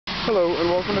Hello and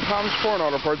welcome to Tom's Foreign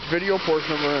Auto Parts video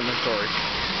portion of our inventory.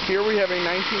 Here we have a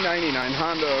 1999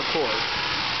 Honda Accord.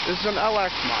 This is an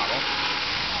LX model.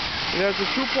 It has a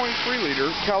 2.3-liter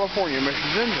California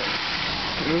emissions engine.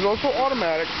 It is also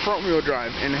automatic front-wheel drive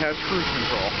and has cruise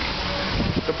control.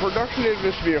 The production date of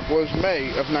this vehicle is May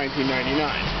of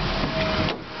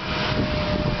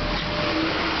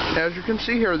 1999. As you can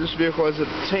see here, this vehicle has a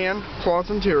tan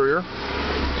cloth interior.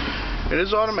 It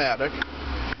is automatic.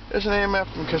 It's an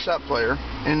AM/FM cassette player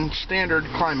and standard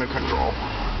climate control.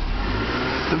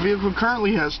 The vehicle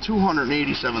currently has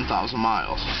 287,000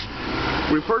 miles.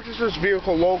 We purchased this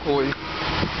vehicle locally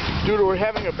due to it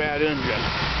having a bad engine.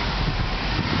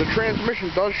 The transmission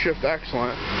does shift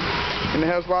excellent and it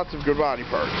has lots of good body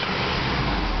parts.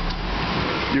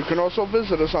 You can also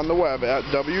visit us on the web at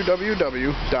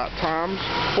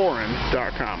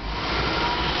www.tomsforeign.com.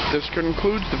 This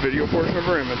concludes the video portion of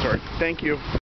our inventory. Thank you.